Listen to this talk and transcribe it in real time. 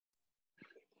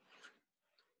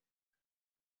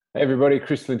Hey everybody,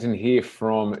 Chris Lynton here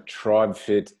from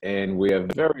Tribefit, and we are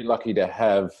very lucky to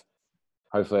have,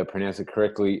 hopefully I pronounce it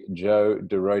correctly, Joe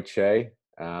DeRoche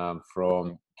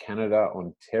from Canada,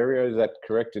 Ontario. Is that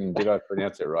correct? And did I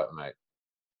pronounce it right, mate?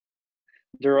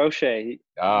 DeRoche.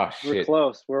 Ah, We're shit.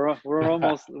 close. We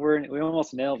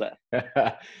almost nailed it.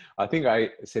 I think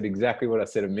I said exactly what I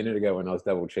said a minute ago when I was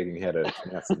double checking how to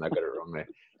pronounce it, and I got it wrong there.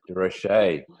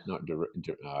 DeRoche, not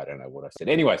I don't know what I said.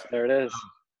 Anyways, There it is.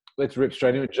 let's rip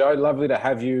straight into it. Joe, lovely to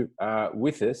have you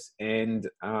with us. And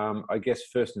I guess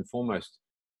first and foremost,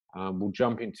 we'll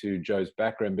jump into Joe's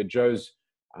background. But Joe's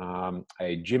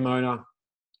a gym owner.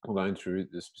 We're going through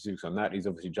the specifics on that. He's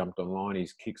obviously jumped online.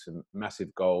 He's kicked some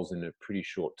massive goals in a pretty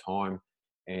short time.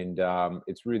 And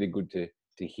it's really good to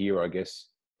hear, I guess,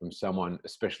 from someone,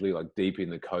 especially like deep in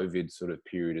the COVID sort of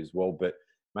period as well. But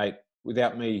mate,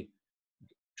 without me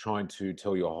trying to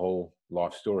tell your whole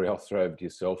life story, I'll throw over to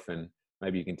yourself, and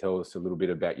maybe you can tell us a little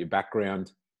bit about your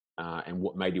background and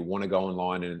what made you want to go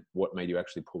online and what made you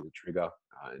actually pull the trigger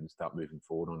and start moving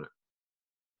forward on it.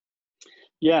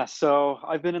 Yeah, so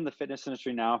I've been in the fitness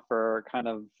industry now for kind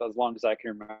of as long as I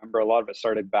can remember. A lot of it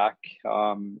started back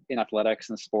in athletics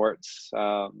and sports.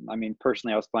 I mean,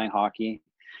 personally, I was playing hockey,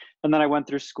 and then I went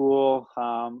through school.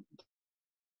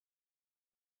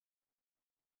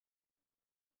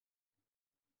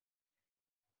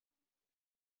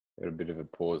 Got a bit of a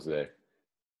pause there.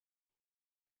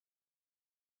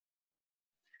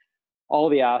 All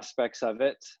the aspects of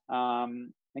it.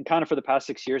 And kind of for the past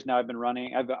 6 years now, I've been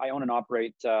running. I own and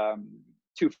operate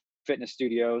two fitness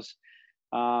studios,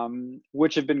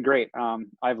 which have been great.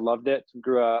 I've loved it.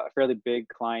 Grew a fairly big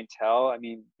clientele. I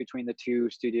mean, between the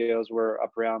two studios, we're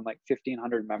up around like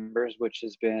 1,500 members, which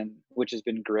has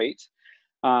been great.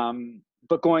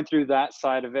 But going through that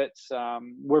side of it,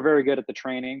 we're very good at the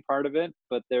training part of it,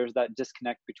 but there's that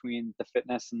disconnect between the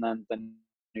fitness and then the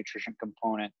nutrition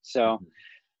component. So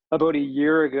about a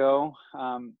year ago,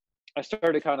 I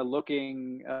started kind of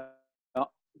looking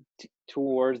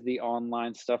towards the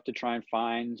online stuff to try and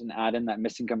find and add in that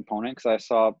missing component, because I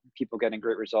saw people getting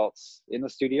great results in the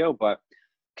studio, but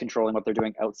controlling what they're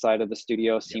doing outside of the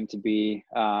studio seemed to be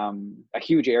a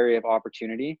huge area of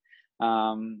opportunity,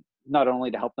 not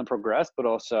only to help them progress, but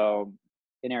also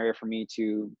an area for me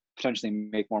to potentially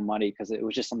make more money, because it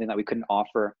was just something that we couldn't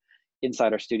offer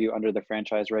inside our studio under the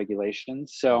franchise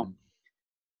regulations. So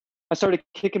I started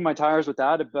kicking my tires with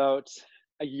that about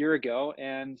a year ago,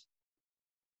 and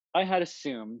I had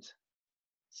assumed,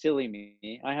 silly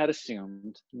me, I had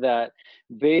assumed that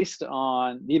based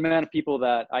on the amount of people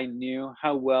that I knew,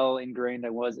 how well ingrained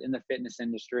I was in the fitness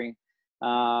industry.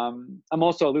 I'm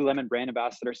also a Lululemon brand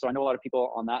ambassador, so I know a lot of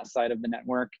people on that side of the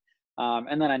network.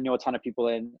 And then I know a ton of people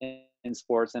in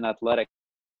sports and athletics.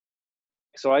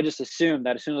 So I just assumed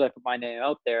that as soon as I put my name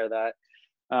out there, that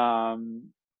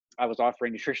I was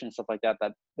offering nutrition and stuff like that,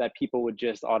 that people would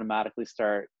just automatically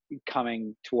start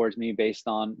coming towards me based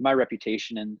on my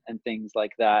reputation and things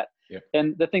like that. Yep.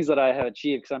 And the things that I have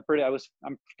achieved, because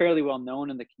I'm fairly well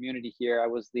known in the community here. I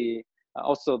was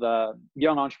also the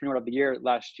Young Entrepreneur of the Year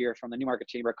last year from the Newmarket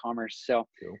Chamber of Commerce. So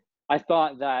Cool. I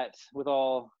thought that with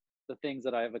all the things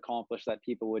that I've accomplished, that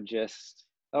people would just,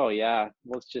 oh yeah,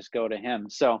 let's just go to him.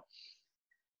 So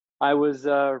I was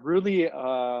really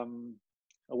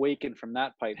awakened from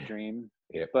that pipe dream.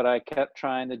 Yep. But I kept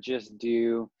trying to just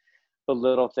do the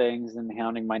little things and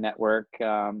hounding my network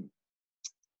on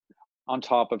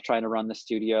top of trying to run the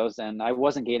studios, and I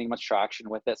wasn't gaining much traction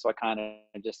with it, so I kind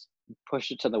of just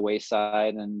pushed it to the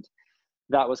wayside, and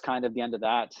that was kind of the end of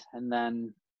that. And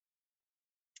then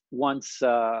once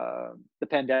the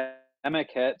pandemic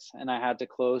hit and I had to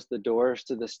close the doors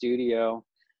to the studio,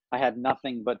 I had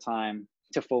nothing but time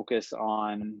to focus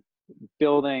on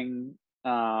building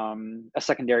a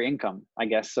secondary income, I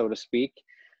guess, so to speak.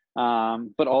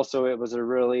 But also it was a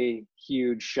really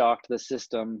huge shock to the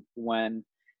system when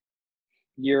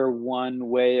your one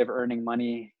way of earning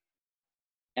money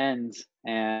ends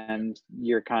and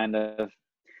you're kind of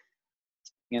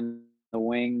in the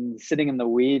wings, sitting in the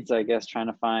weeds, I guess, trying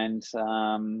to find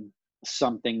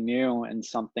something new and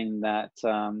something that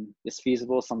is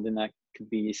feasible, something that could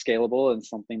be scalable, and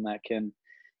something that can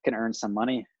earn some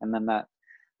money. And then that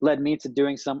led me to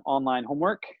doing some online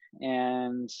homework,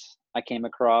 and I came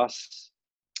across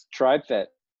Tribefit.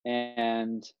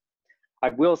 And I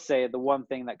will say the one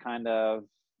thing that kind of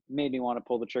made me want to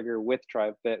pull the trigger with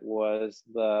Tribefit was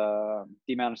the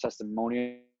amount of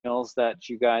testimonials that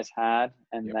you guys had.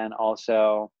 And then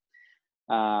also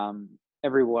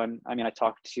everyone, I mean, I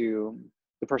talked to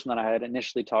the person that I had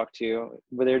initially talked to,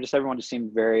 but everyone just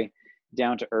seemed very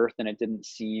down to earth, and it didn't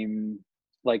seem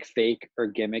like fake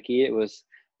or gimmicky. It was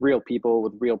real people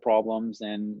with real problems,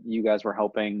 and you guys were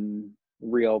helping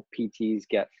real PTs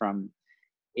get from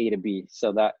A to B.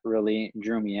 So that really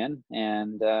drew me in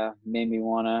and made me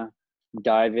want to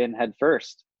dive in head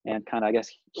first. And kind of, I guess,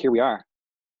 here we are.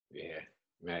 Yeah,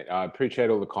 mate, I appreciate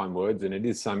all the kind words, and it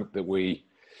is something that we,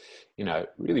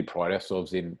 really pride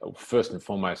ourselves in. First and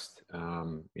foremost,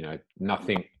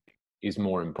 nothing is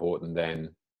more important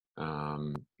than,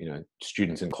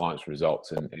 students and clients'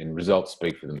 results, and results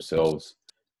speak for themselves.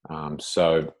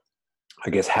 So I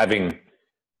guess having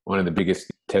one of the biggest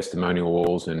testimonial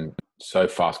walls and so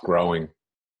fast growing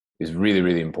is really,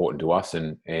 really important to us.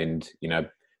 And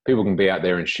people can be out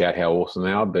there and shout how awesome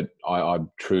they are, but I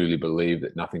truly believe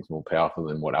that nothing's more powerful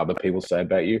than what other people say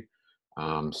about you.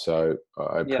 So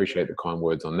I appreciate the kind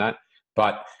words on that.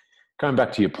 But going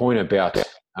back to your point about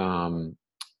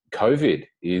COVID,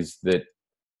 is that,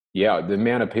 the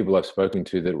amount of people I've spoken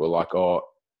to that were like, oh,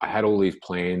 I had all these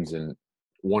plans and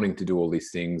wanting to do all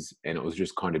these things, and it was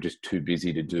just kind of just too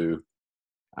busy to do.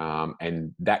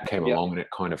 And that came along, and it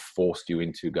kind of forced you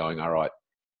into going, all right,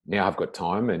 now I've got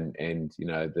time, and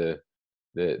the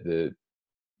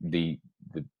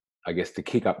I guess the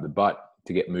kick up the butt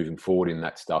to get moving forward in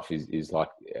that stuff is like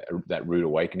that rude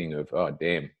awakening of, oh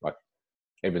damn, like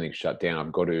everything's shut down.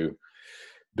 I've got to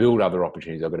build other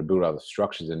opportunities. I've got to build other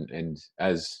structures. And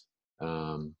as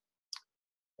a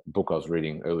book I was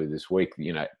reading earlier this week,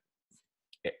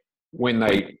 when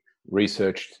they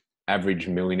researched average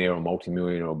millionaire or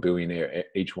multimillionaire or billionaire,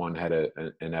 each one had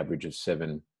an average of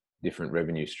 7 different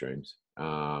revenue streams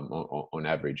on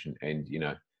average. And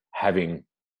having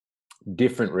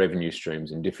different revenue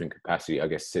streams in different capacity, I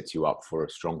guess, sets you up for a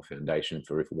strong foundation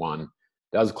for if one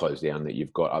does close down, that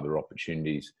you've got other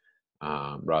opportunities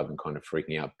rather than kind of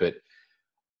freaking out. But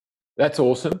that's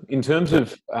awesome. In terms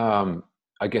of,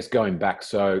 I guess, going back,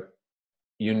 so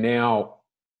you're now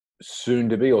soon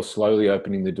to be or slowly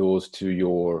opening the doors to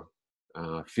your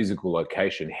physical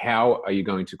location. How are you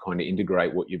going to kind of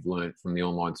integrate what you've learned from the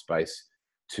online space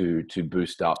to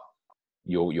boost up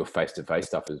your face-to-face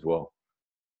stuff as well?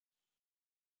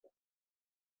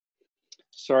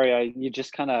 Sorry, you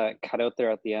just kind of cut out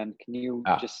there at the end. Can you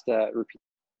just repeat?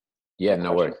 Yeah,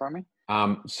 no worries. For me?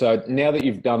 So now that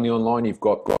you've done the online, you've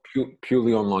got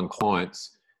purely online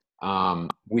clients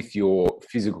with your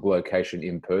physical location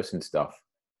in-person stuff.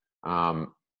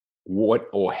 What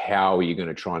or how are you going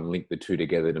to try and link the two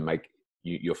together to make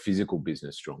your physical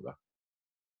business stronger?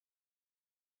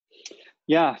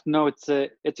 Yeah, no, it's a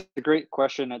great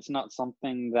question. It's not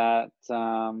something that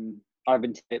I've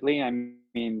been lately. I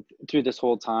mean, through this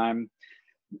whole time,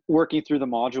 working through the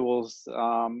modules,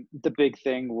 the big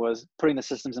thing was putting the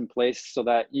systems in place so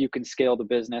that you can scale the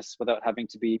business without having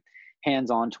to be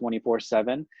hands-on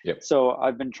 24/7. Yep. So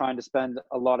I've been trying to spend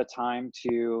a lot of time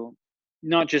to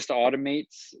not just automate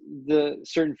the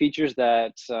certain features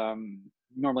that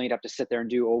normally you'd have to sit there and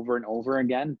do over and over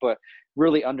again, but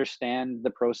really understand the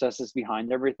processes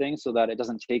behind everything so that it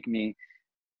doesn't take me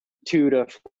 2 to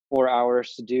 4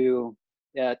 hours to do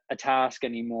a task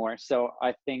anymore. So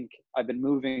I think I've been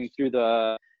moving through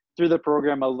the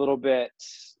program a little bit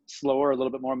slower, a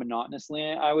little bit more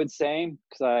monotonously, I would say,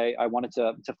 because I wanted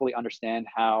to fully understand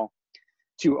how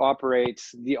to operate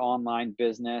the online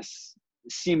business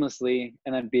seamlessly,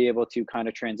 and then be able to kind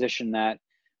of transition that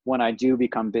when I do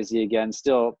become busy again,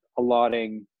 still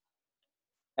allotting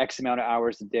X amount of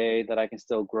hours a day that I can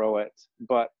still grow it.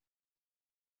 But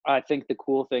I think the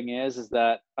cool thing is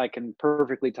that I can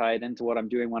perfectly tie it into what I'm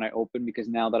doing when I open, because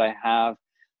now that I have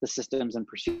the systems and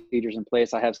procedures in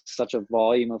place, I have such a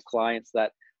volume of clients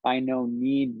that I know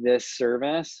need this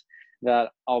service, that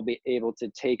I'll be able to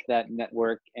take that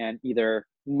network and either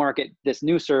market this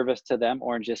new service to them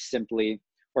or just simply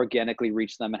organically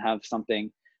reach them and have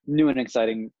something new and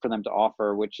exciting for them to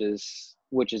offer, which is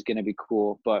going to be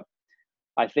cool. But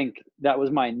I think that was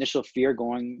my initial fear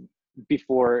going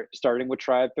before starting with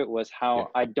Tribefit, was how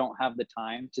I don't have the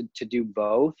time to do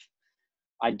both.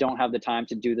 I don't have the time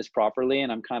to do this properly.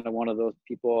 And I'm kind of one of those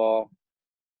people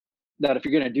that if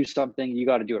you're going to do something, you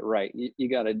got to do it right. You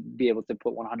got to be able to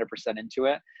put 100% into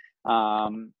it.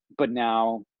 But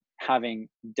now, having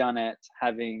done it,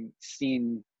 having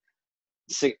seen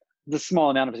the small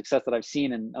amount of success that I've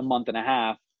seen in a month and a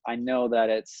half, I know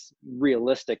that it's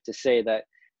realistic to say that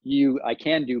I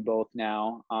can do both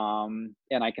now,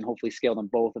 and I can hopefully scale them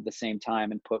both at the same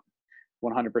time and put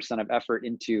 100% of effort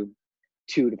into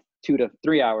 2 to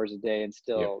 3 hours a day and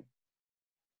still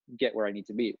get where I need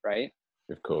to be, right?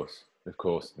 Of course.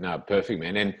 No, perfect,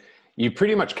 man. And you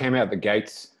pretty much came out the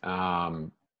gates,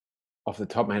 off the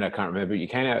top of my head, I can't remember, but you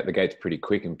came out the gates pretty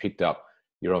quick and picked up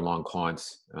your online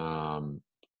clients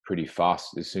pretty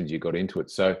fast as soon as you got into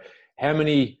it. So how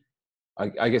many,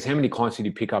 I guess, how many clients did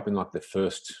you pick up in like the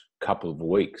first couple of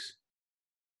weeks?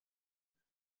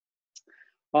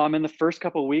 In the first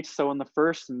couple of weeks, so in the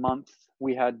first month,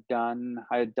 I had done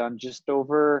just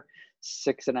over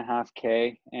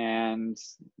 6.5K, and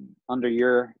under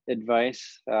your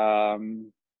advice,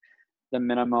 the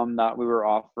minimum that we were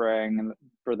offering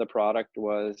for the product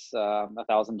was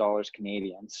 $1,000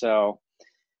 Canadian. So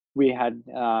we had,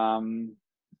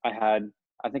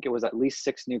 I think it was at least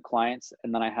 6 new clients,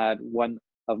 and then I had one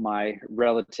of my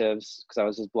relatives, because I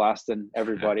was just blasting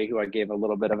everybody who I gave a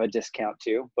little bit of a discount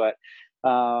to. But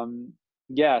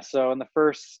yeah, so in the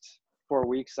first 4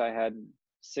 weeks, I had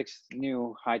 6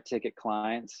 new high ticket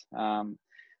clients,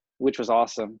 which was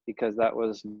awesome because that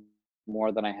was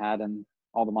more than I had in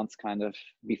all the months kind of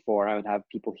before. I would have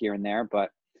people here and there, but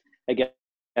again,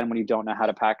 when you don't know how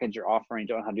to package your offer and you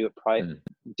don't know how to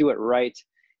do it right,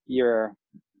 you're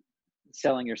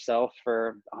selling yourself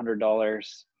for $100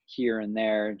 here and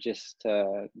there just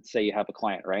to say you have a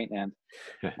client, right? And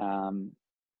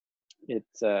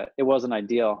it wasn't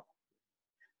ideal.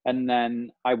 And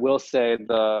then I will say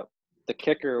the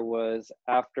kicker was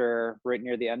after right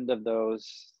near the end of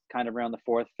those, kind of around the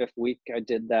 4th, 5th week, I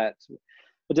did a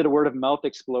word of mouth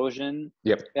explosion.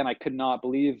 Yep. And I could not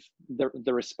believe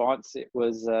the response. It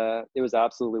was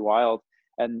absolutely wild,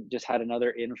 and just had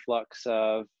another influx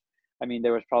of, I mean,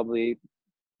 there was probably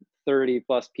 30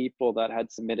 plus people that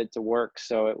had submitted to work.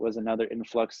 So it was another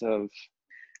influx of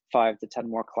 5 to 10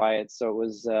 more clients. So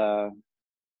it's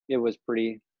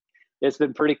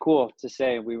been pretty cool to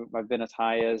say. I've been as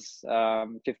high as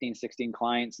 15, 16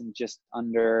 clients in just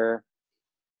under,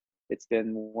 it's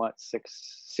been what,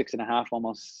 6.5,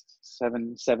 almost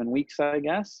 7 weeks, I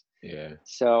guess. Yeah.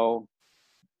 So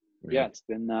Man. yeah, it's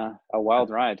been a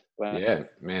wild ride. But yeah,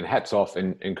 man, hats off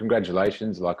and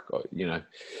congratulations. Like, you know,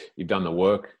 you've done the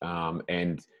work.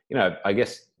 And, you know, I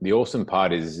guess the awesome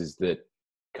part is that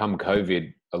come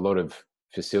COVID, a lot of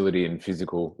facility and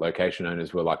physical location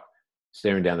owners were like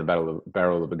staring down the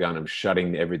barrel of a gun of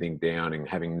shutting everything down and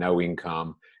having no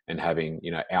income and having,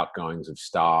 you know, outgoings of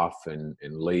staff and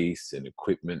lease and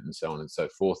equipment and so on and so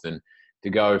forth. And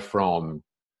to go from,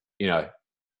 you know,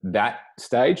 that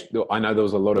stage, I know there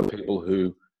was a lot of people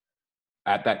who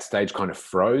at that stage kind of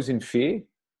froze in fear.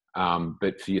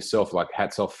 But for yourself, like,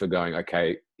 hats off for going,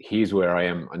 okay, here's where I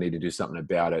am. I need to do something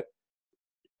about it.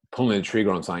 Pulling the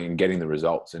trigger on something and getting the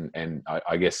results. And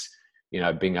I guess, you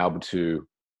know, being able to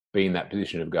be in that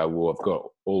position of go, well, I've got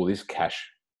all this cash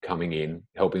coming in,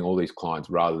 helping all these clients,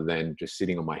 rather than just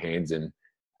sitting on my hands and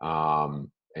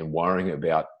worrying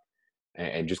about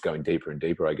and just going deeper and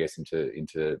deeper, I guess, into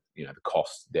you know, the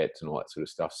costs, debts, and all that sort of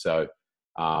stuff. So,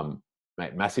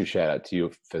 mate, massive shout out to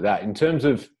you for that. In terms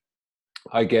of,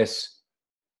 I guess,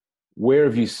 where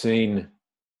have you seen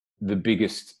the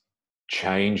biggest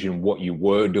change in what you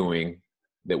were doing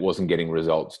that wasn't getting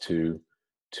results to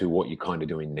what you're kind of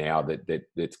doing now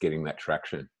that's getting that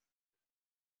traction?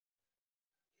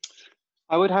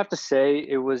 I would have to say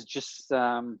it was just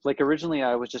like originally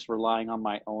I was just relying on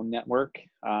my own network,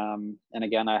 and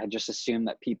again I had just assumed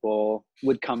that people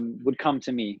would come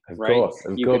to me, right?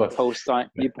 You could post on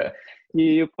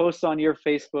you post on your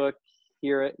Facebook,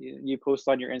 you post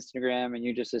on your Instagram, and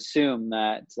you just assume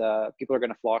that people are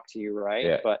going to flock to you, right?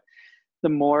 Yeah. But the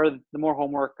more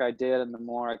homework I did, and the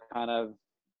more I kind of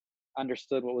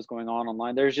understood what was going on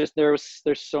online, there's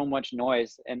so much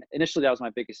noise. And initially that was my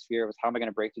biggest fear, was how am I going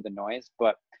to break through the noise?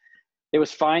 But it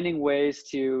was finding ways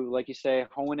to, like you say,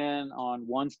 hone in on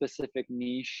one specific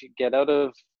niche, get out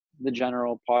of the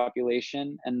general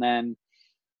population, and then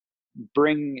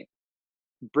bring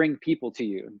people to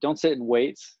you. Don't sit and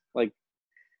wait. Like,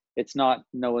 it's not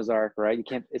Noah's Ark, right? You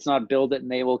can't, it's not build it and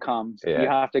they will come. Yeah. You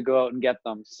have to go out and get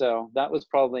them. So that was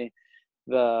probably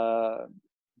the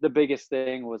biggest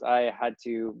thing, was I had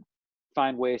to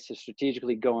find ways to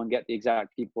strategically go and get the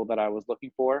exact people that I was looking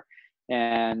for.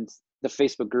 And the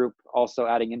Facebook group also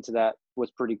adding into that was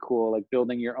pretty cool, like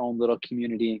building your own little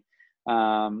community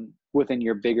within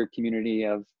your bigger community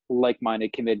of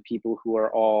like-minded, committed people who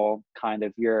are all kind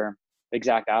of your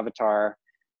exact avatar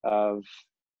of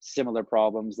similar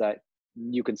problems that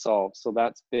you can solve. So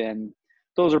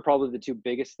those are probably the 2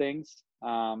 biggest things.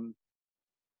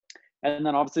 And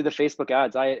then obviously the Facebook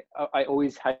ads. I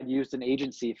always had used an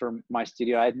agency for my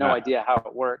studio. I had no idea how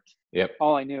it worked. Yep.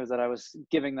 All I knew is that I was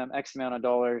giving them X amount of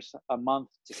dollars a month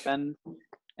to spend,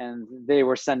 and they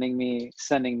were sending me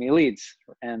leads,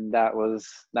 and that was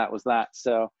that.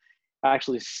 So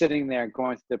actually sitting there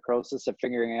going through the process of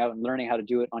figuring out and learning how to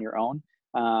do it on your own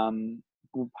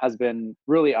has been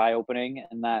really eye-opening,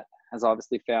 and that has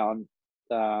obviously found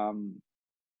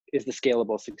is the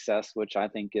scalable success, which I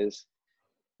think is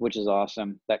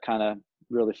awesome. That kind of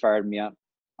really fired me up,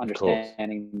 Of course.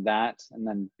 understanding that, and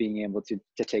then being able to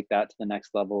take that to the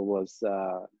next level was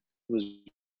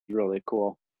really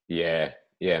cool. Yeah,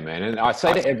 yeah, man. And I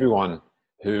say to everyone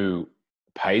who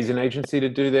pays an agency to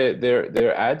do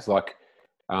their ads, like,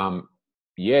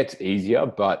 yeah, it's easier,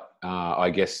 but I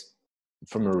guess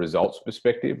from a results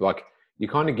perspective, like,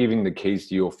 you're kind of giving the keys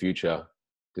to your future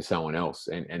to someone else,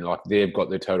 and like, they've got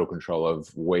the total control of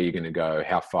where you're going to go,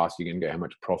 how fast you're going to go, how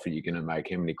much profit you're going to make,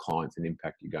 how many clients and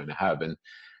impact you're going to have, and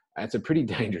it's a pretty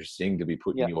dangerous thing to be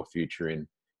putting Yeah. your future in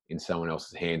someone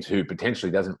else's hands who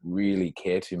potentially doesn't really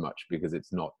care too much, because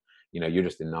it's not, you're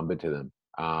just a number to them.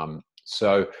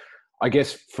 So I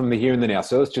guess from the here and the now,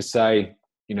 so let's just say,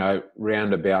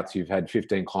 roundabouts, you've had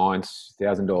 15 clients,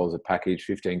 $1,000 a package,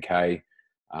 15K,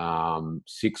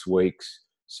 6 weeks.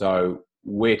 So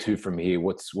where to from here?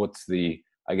 What's the,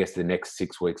 I guess, the next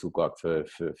 6 weeks look like for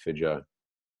Joe?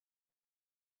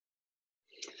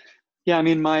 Yeah, I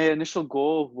mean, my initial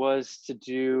goal was to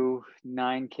do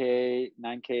 9K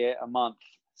a month.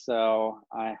 So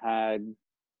I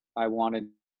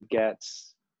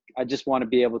just want to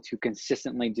be able to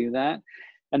consistently do that.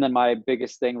 And then my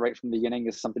biggest thing right from the beginning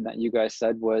is something that you guys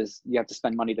said was you have to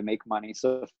spend money to make money.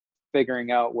 So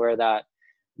figuring out where that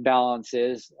balance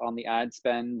is on the ad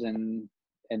spend and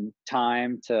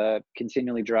time to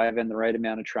continually drive in the right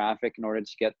amount of traffic in order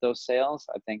to get those sales.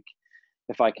 I think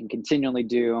if I can continually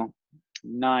do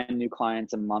 9 new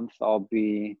clients a month, I'll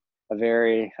be a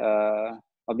very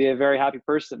happy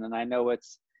person. And I know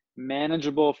it's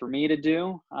manageable for me to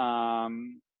do.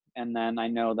 And then I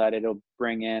know that it'll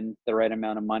bring in the right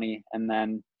amount of money. And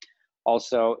then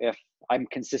also, if I'm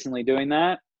consistently doing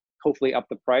that, hopefully up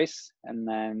the price, and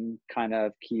then kind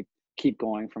of keep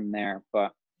going from there.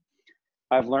 But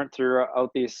I've learned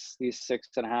throughout these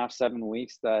 6.5, 7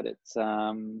 weeks that it's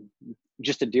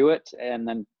just to do it and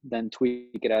then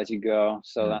tweak it as you go.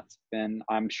 So that's been,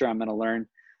 I'm sure I'm going to learn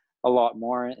a lot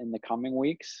more in the coming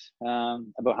weeks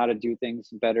about how to do things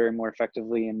better and more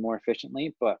effectively and more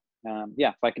efficiently. But yeah,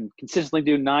 if I can consistently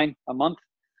do 9 a month,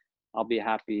 I'll be a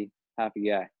happy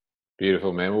guy.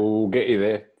 Beautiful, man. Well, we'll get you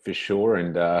there for sure.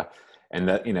 And that,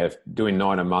 doing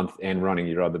 9 a month and running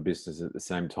your other business at the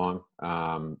same time,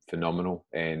 phenomenal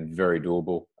and very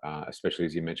doable, especially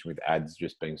as you mentioned with ads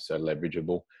just being so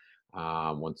leverageable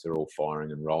once they're all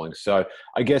firing and rolling. So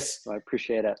I guess, So I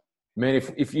appreciate it. man,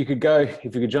 if you could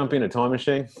jump in a time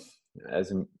machine,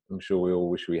 as I'm sure we all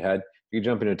wish we had, if you could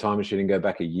jump in a time machine and go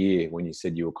back a year when you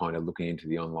said you were kind of looking into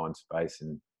the online space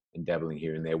and dabbling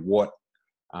here and there, what,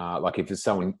 like if there's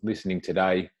someone listening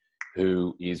today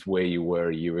who is where you were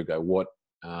a year ago, what,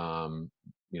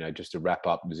 just to wrap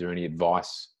up, was there any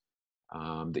advice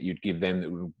that you'd give them that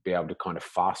would be able to kind of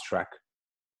fast track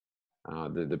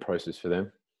the process for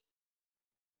them?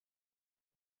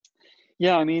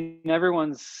 Yeah, I mean,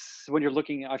 when you're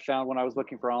looking, I found when I was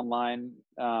looking for online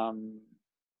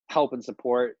help and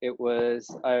support, it was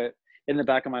in the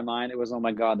back of my mind, it was, oh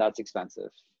my God, that's expensive.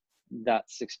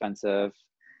 That's expensive.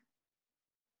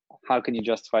 How can you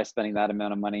justify spending that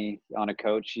amount of money on a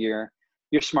coach? You're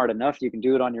smart enough, you can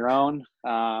do it on your own.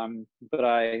 But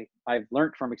I've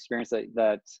learned from experience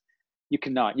that you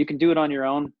cannot. You can do it on your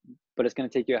own, but it's going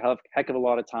to take you a heck of a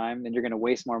lot of time, and you're going to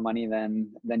waste more money than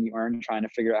you earn trying to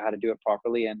figure out how to do it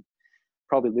properly, and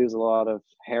probably lose a lot of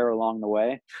hair along the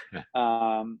way.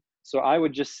 So I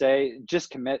would just say, just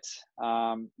commit.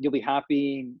 You'll be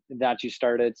happy that you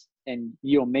started, and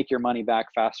you'll make your money back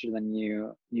faster than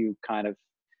you kind of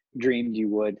dreamed you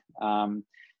would.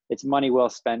 It's money well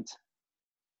spent.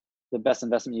 The best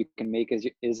investment you can make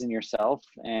is in yourself,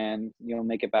 and you'll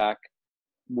make it back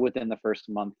within the first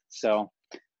month. So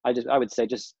I would say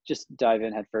just dive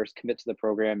in head first, commit to the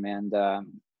program, and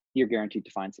you're guaranteed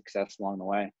to find success along the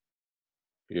way.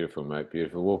 Beautiful, mate.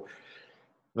 Beautiful. Well,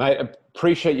 mate,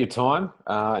 appreciate your time.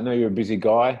 I know you're a busy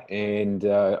guy, and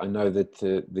I know that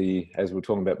as we were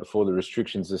talking about before, the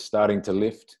restrictions are starting to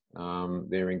lift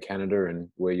there in Canada and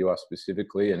where you are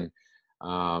specifically. And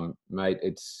mate,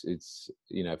 it's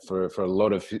for a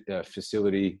lot of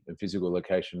facility and physical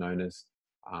location owners,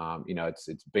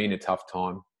 it's been a tough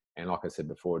time. And like I said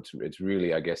before, it's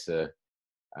really, I guess, a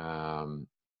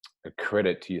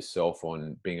credit to yourself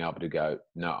on being able to go,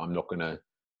 no, I'm not going to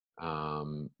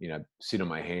sit on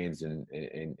my hands and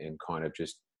kind of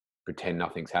just pretend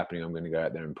nothing's happening. I'm going to go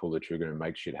out there and pull the trigger and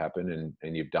make shit happen.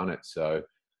 And you've done it. So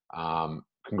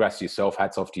congrats to yourself.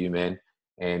 Hats off to you, man.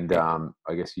 And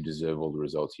I guess you deserve all the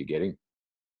results you're getting.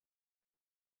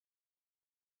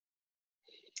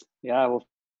 Yeah, well,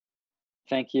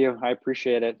 thank you. I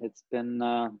appreciate it. It's been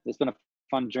a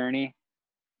fun journey.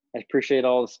 I appreciate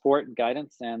all the support and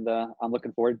guidance, and I'm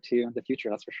looking forward to the future.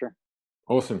 That's for sure.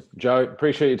 Awesome. Joe,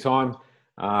 appreciate your time.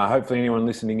 Hopefully anyone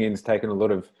listening in has taken a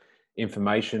lot of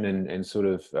information and sort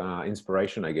of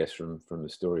inspiration, I guess, from the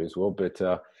story as well. But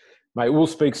mate, we'll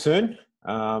speak soon.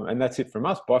 And that's it from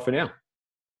us. Bye for now.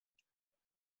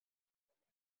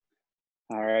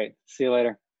 All right. See you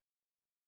later.